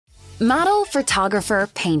Model, photographer,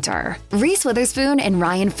 painter. Reese Witherspoon and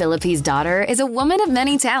Ryan Phillippe's daughter is a woman of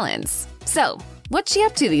many talents. So, what's she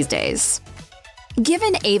up to these days?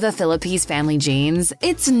 Given Ava Phillippe's family genes,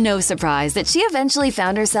 it's no surprise that she eventually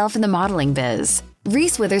found herself in the modeling biz.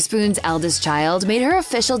 Reese Witherspoon's eldest child made her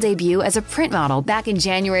official debut as a print model back in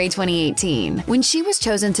January 2018, when she was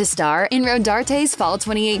chosen to star in Rodarte's Fall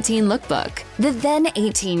 2018 lookbook. The then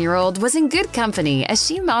 18-year-old was in good company as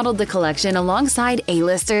she modeled the collection alongside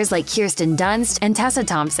A-listers like Kirsten Dunst and Tessa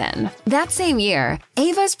Thompson. That same year,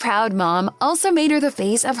 Ava's proud mom also made her the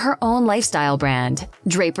face of her own lifestyle brand,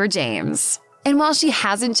 Draper James. And while she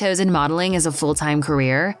hasn't chosen modeling as a full-time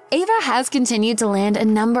career, Ava has continued to land a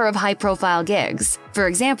number of high-profile gigs. For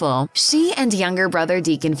example, she and younger brother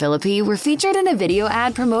Deacon Phillippe were featured in a video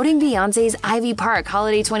ad promoting Beyoncé's Ivy Park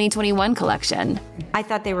Holiday 2021 collection. I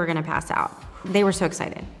thought they were going to pass out. They were so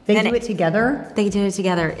excited. They do it together? They did it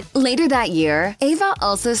together. Later that year, Ava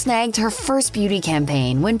also snagged her first beauty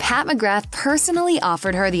campaign when Pat McGrath personally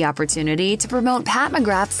offered her the opportunity to promote Pat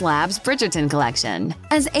McGrath's Labs Bridgerton collection.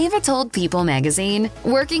 As Ava told People magazine,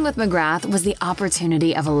 working with McGrath was the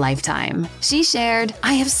opportunity of a lifetime. She shared,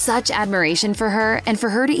 "I have such admiration for her, and for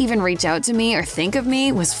her to even reach out to me or think of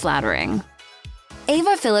me was flattering."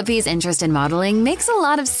 Ava Phillippe's interest in modeling makes a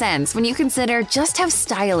lot of sense when you consider just how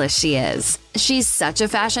stylish she is. She's such a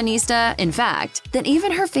fashionista, in fact, that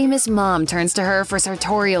even her famous mom turns to her for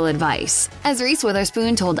sartorial advice. As Reese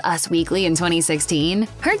Witherspoon told Us Weekly in 2016,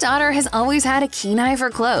 her daughter has always had a keen eye for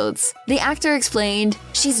clothes. The actor explained,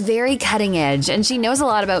 "She's very cutting edge and she knows a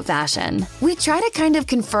lot about fashion. We try to kind of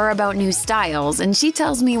confer about new styles and she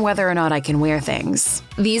tells me whether or not I can wear things."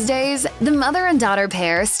 These days, the mother and daughter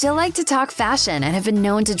pair still like to talk fashion and have been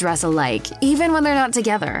known to dress alike, even when they're not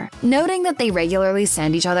together. Noting that they regularly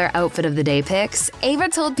send each other outfit of the day pics, Ava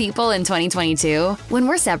told People in 2022, "When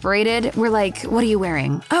we're separated, we're like, what are you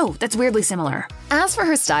wearing? Oh, that's weirdly similar." As for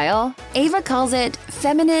her style, Ava calls it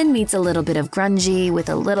feminine meets a little bit of grungy with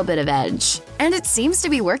a little bit of edge. And it seems to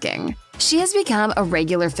be working. She has become a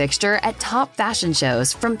regular fixture at top fashion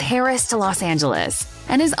shows from Paris to Los Angeles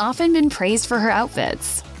and has often been praised for her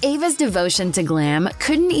outfits. Ava's devotion to glam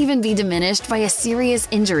couldn't even be diminished by a serious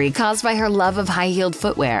injury caused by her love of high-heeled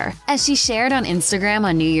footwear. As she shared on Instagram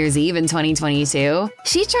on New Year's Eve in 2022,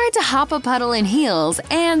 she tried to hop a puddle in heels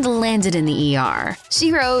and landed in the ER.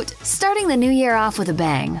 She wrote, "Starting the new year off with a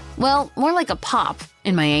bang. Well, more like a pop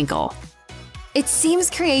in my ankle." It seems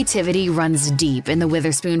creativity runs deep in the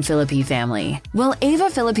Witherspoon-Phillippe family. While Ava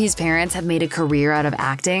Phillippe's parents have made a career out of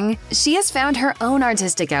acting, she has found her own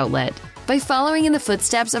artistic outlet by following in the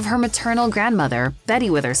footsteps of her maternal grandmother, Betty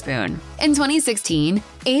Witherspoon. In 2016,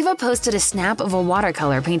 Ava posted a snap of a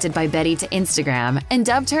watercolor painted by Betty to Instagram and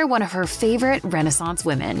dubbed her one of her favorite Renaissance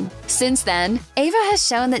women. Since then, Ava has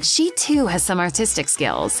shown that she too has some artistic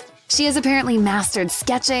skills. She has apparently mastered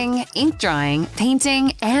sketching, ink drawing,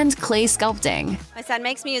 painting, and clay sculpting. My son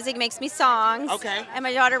makes music, makes me songs, and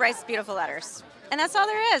my daughter writes beautiful letters. And that's all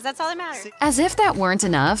there is. That's all that matters. As if that weren't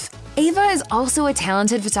enough, Ava is also a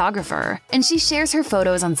talented photographer, and she shares her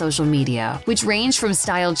photos on social media, which range from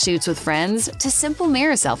styled shoots with friends to simple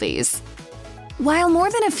mirror selfies. While more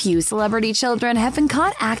than a few celebrity children have been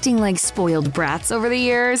caught acting like spoiled brats over the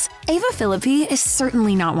years, Ava Phillippe is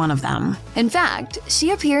certainly not one of them. In fact, she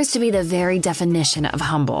appears to be the very definition of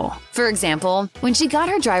humble. For example, when she got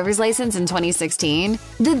her driver's license in 2016,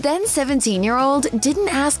 the then 17-year-old didn't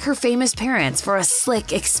ask her famous parents for a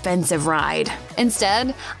slick, expensive ride.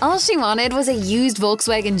 Instead, all she wanted was a used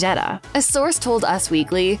Volkswagen Jetta. A source told Us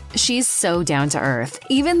Weekly, "She's so down to earth.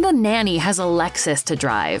 Even the nanny has a Lexus to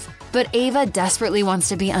drive." But Ava desperately wants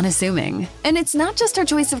to be unassuming. And it's not just her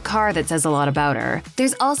choice of car that says a lot about her.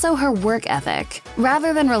 There's also her work ethic.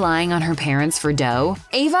 Rather than relying on her parents for dough,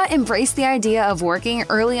 Ava embraced the idea of working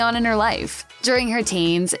early on in her life. During her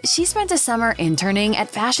teens, she spent a summer interning at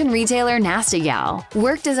fashion retailer Nasty Gal,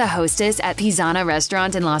 worked as a hostess at Pisana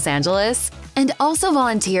Restaurant in Los Angeles, and also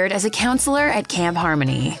volunteered as a counselor at Camp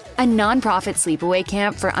Harmony, a nonprofit sleepaway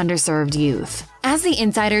camp for underserved youth. As the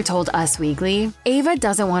insider told Us Weekly, Ava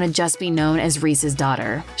doesn't want to just be known as Reese's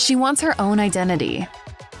daughter. She wants her own identity.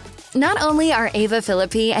 Not only are Ava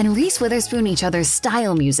Phillippe and Reese Witherspoon each other's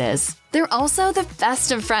style muses, they're also the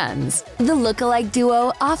best of friends. The look-alike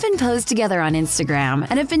duo often pose together on Instagram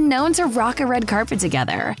and have been known to rock a red carpet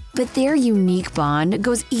together. But their unique bond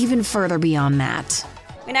goes even further beyond that.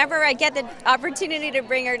 Whenever I get the opportunity to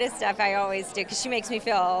bring her to stuff, I always do, because she makes me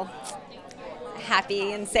feel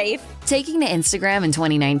happy and safe. Taking to Instagram in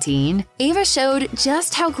 2019, Ava showed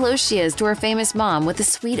just how close she is to her famous mom with a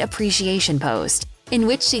sweet appreciation post. in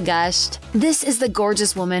which she gushed, "This is the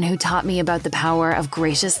gorgeous woman who taught me about the power of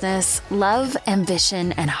graciousness, love,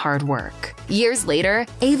 ambition, and hard work." Years later,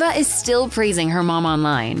 Ava is still praising her mom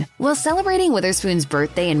online. While celebrating Witherspoon's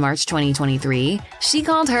birthday in March 2023, she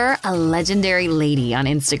called her a legendary lady on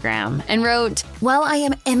Instagram and wrote, "While I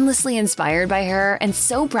am endlessly inspired by her and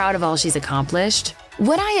so proud of all she's accomplished,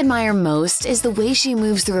 what I admire most is the way she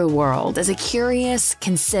moves through the world as a curious,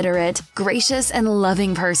 considerate, gracious, and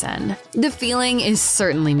loving person." The feeling is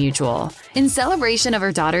certainly mutual. In celebration of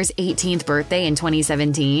her daughter's 18th birthday in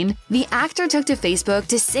 2017, the actor took to Facebook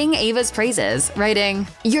to sing Ava's praises, writing,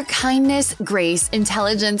 "Your kindness, grace,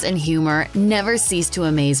 intelligence, and humor never cease to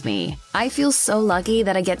amaze me. I feel so lucky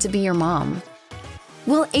that I get to be your mom."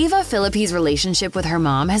 While Ava Phillippe's relationship with her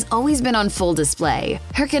mom has always been on full display,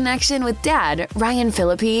 her connection with dad, Ryan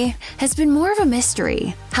Phillippe, has been more of a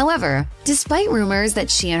mystery. However, despite rumors that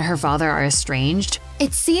she and her father are estranged,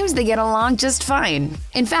 it seems they get along just fine.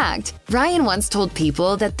 In fact, Ryan once told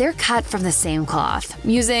People that they're cut from the same cloth,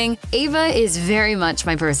 musing, "Ava is very much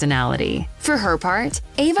my personality." For her part,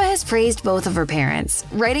 Ava has praised both of her parents,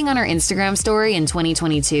 writing on her Instagram story in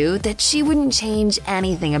 2022 that she wouldn't change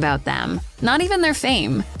anything about them, not even their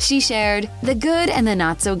fame. She shared, "The good and the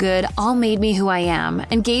not so good all made me who I am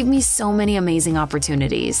and gave me so many amazing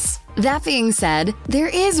opportunities." That being said, there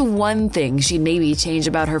is one thing she'd maybe change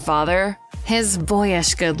about her father: his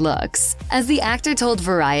boyish good looks. As the actor told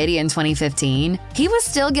Variety in 2015, he was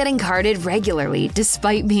still getting carded regularly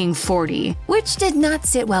despite being 40, which did not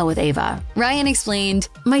sit well with Ava. Ryan explained,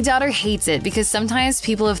 "My daughter hates it because sometimes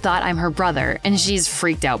people have thought I'm her brother, and she's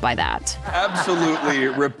freaked out by that." Absolutely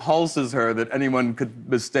repulses her that anyone could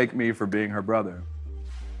mistake me for being her brother.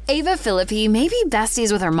 Ava Phillippe may be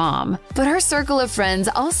besties with her mom, but her circle of friends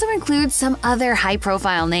also includes some other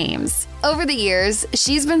high-profile names. Over the years,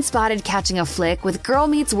 she's been spotted catching a flick with Girl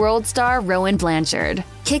Meets World star Rowan Blanchard,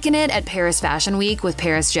 kicking it at Paris Fashion Week with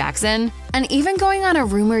Paris Jackson, and even going on a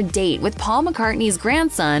rumored date with Paul McCartney's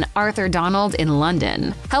grandson, Arthur Donald, in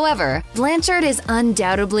London. However, Blanchard is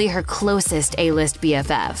undoubtedly her closest A-list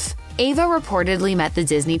BFF. Ava reportedly met the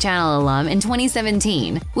Disney Channel alum in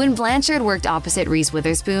 2017 when Blanchard worked opposite Reese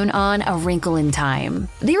Witherspoon on A Wrinkle in Time.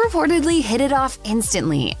 They reportedly hit it off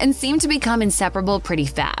instantly and seemed to become inseparable pretty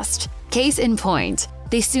fast. Case in point,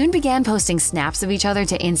 they soon began posting snaps of each other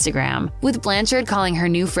to Instagram, with Blanchard calling her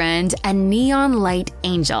new friend a neon light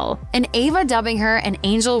angel, and Ava dubbing her an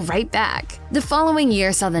angel right back. The following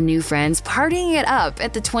year saw the new friends partying it up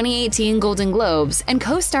at the 2018 Golden Globes and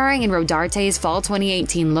co-starring in Rodarte's Fall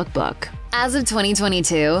 2018 lookbook. As of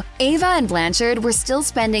 2022, Ava and Blanchard were still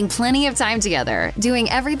spending plenty of time together, doing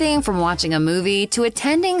everything from watching a movie to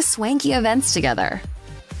attending swanky events together.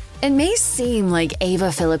 It may seem like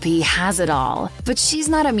Ava Phillippe has it all, but she's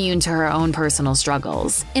not immune to her own personal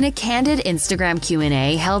struggles. In a candid Instagram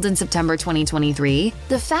Q&A held in September 2023,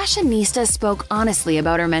 the Fashionista spoke honestly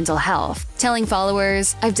about her mental health, telling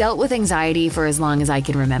followers, "I've dealt with anxiety for as long as I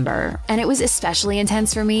can remember, and it was especially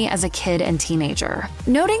intense for me as a kid and teenager."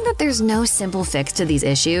 Noting that there's no simple fix to these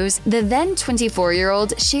issues, the then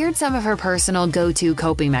 24-year-old shared some of her personal go-to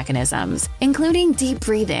coping mechanisms, including deep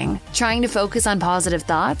breathing, trying to focus on positive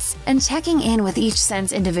thoughts, and checking in with each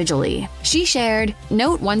sense individually. She shared,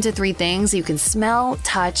 "Note 1 to 3 things you can smell,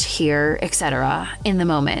 touch, hear, etc. in the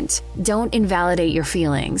moment. Don't invalidate your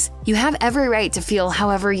feelings. You have every right to feel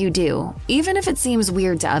however you do, even if it seems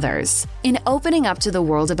weird to others." In opening up to the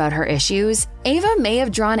world about her issues, Ava may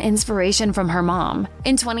have drawn inspiration from her mom.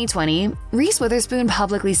 In 2020, Reese Witherspoon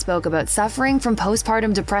publicly spoke about suffering from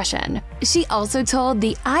postpartum depression. She also told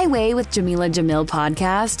the I Weigh with Jamila Jamil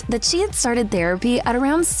podcast that she had started therapy at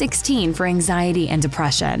around 16 for anxiety and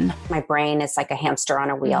depression. My brain is like a hamster on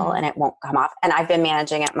a wheel and it won't come off. And I've been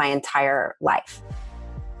managing it my entire life.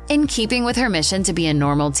 In keeping with her mission to be a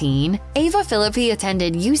normal teen, Ava Phillippe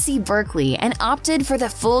attended UC Berkeley and opted for the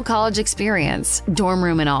full college experience, dorm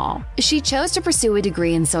room and all. She chose to pursue a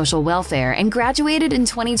degree in social welfare and graduated in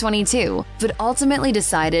 2022, but ultimately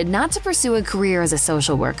decided not to pursue a career as a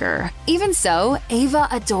social worker. Even so, Ava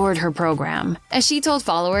adored her program. As she told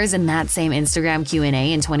followers in that same Instagram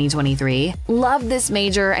Q&A in 2023, "Loved this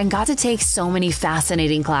major and got to take so many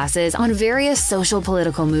fascinating classes on various social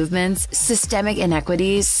political movements, systemic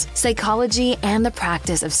inequities, psychology, and the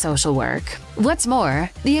practice of social work." What's more,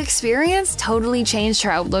 the experience totally changed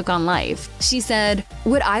her outlook on life. She said,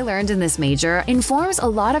 "What I learned in this major informs a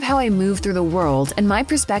lot of how I move through the world and my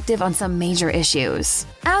perspective on some major issues."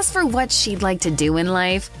 As for what she'd like to do in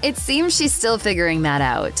life, it seems she's still figuring that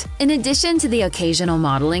out. In addition to the occasional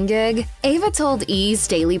modeling gig, Ava told E's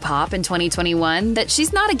Daily Pop in 2021 that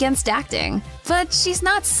she's not against acting, but she's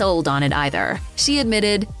not sold on it either. She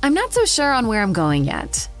admitted, "I'm not so sure on where I'm going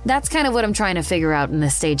yet. That's kind of what I'm trying to figure out in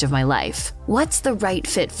this stage of my life. What's the right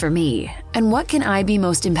fit for me? And what can I be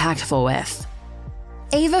most impactful with?"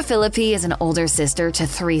 Ava Phillippe is an older sister to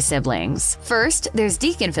 3 siblings. First, there's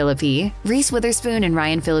Deacon Phillippe, Reese Witherspoon and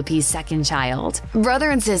Ryan Phillippe's second child.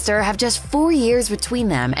 Brother and sister have just 4 years between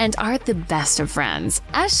them and are the best of friends,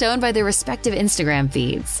 as shown by their respective Instagram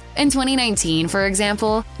feeds. In 2019, for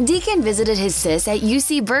example, Deacon visited his sis at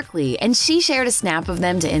UC Berkeley and she shared a snap of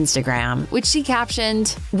them to Instagram, which she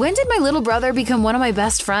captioned, "When did my little brother become one of my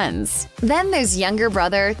best friends?" Then there's younger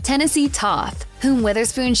brother Tennessee Toth, whom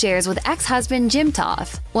Witherspoon shares with ex-husband Jim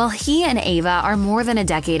Toth. While he and Ava are more than a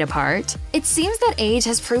decade apart, it seems that age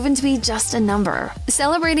has proven to be just a number.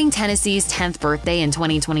 Celebrating Tennessee's 10th birthday in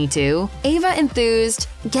 2022, Ava enthused,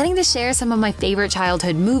 "Getting to share some of my favorite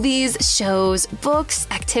childhood movies, shows, books,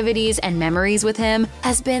 activities, and memories with him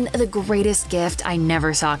has been the greatest gift I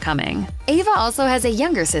never saw coming." Ava also has a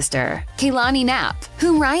younger sister, Katlynn Knapp,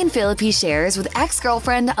 whom Ryan Phillippe shares with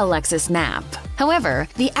ex-girlfriend Alexis Knapp. However,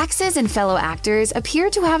 the exes and fellow actors appear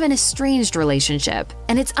to have an estranged relationship,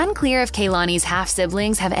 and it's unclear if Katlyn's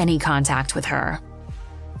half-siblings have any contact with her.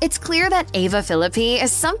 It's clear that Ava Phillippe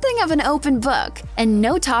is something of an open book, and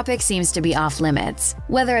no topic seems to be off-limits.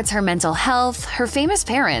 Whether it's her mental health, her famous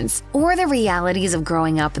parents, or the realities of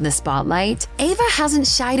growing up in the spotlight, Ava hasn't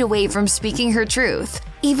shied away from speaking her truth.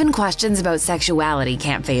 Even questions about sexuality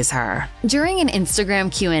can't faze her. During an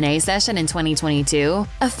Instagram Q&A session in 2022,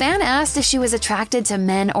 a fan asked if she was attracted to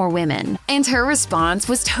men or women, and her response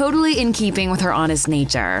was totally in keeping with her honest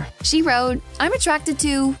nature. She wrote, "I'm attracted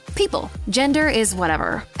to people. Gender is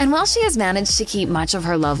whatever." And while she has managed to keep much of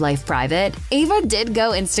her love life private, Ava did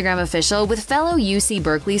go Instagram official with fellow UC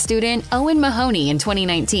Berkeley student Owen Mahoney in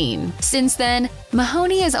 2019. Since then,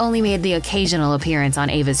 Mahoney has only made the occasional appearance on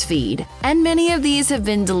Ava's feed, and many of these have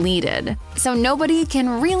been deleted, so nobody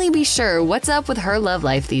can really be sure what's up with her love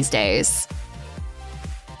life these days.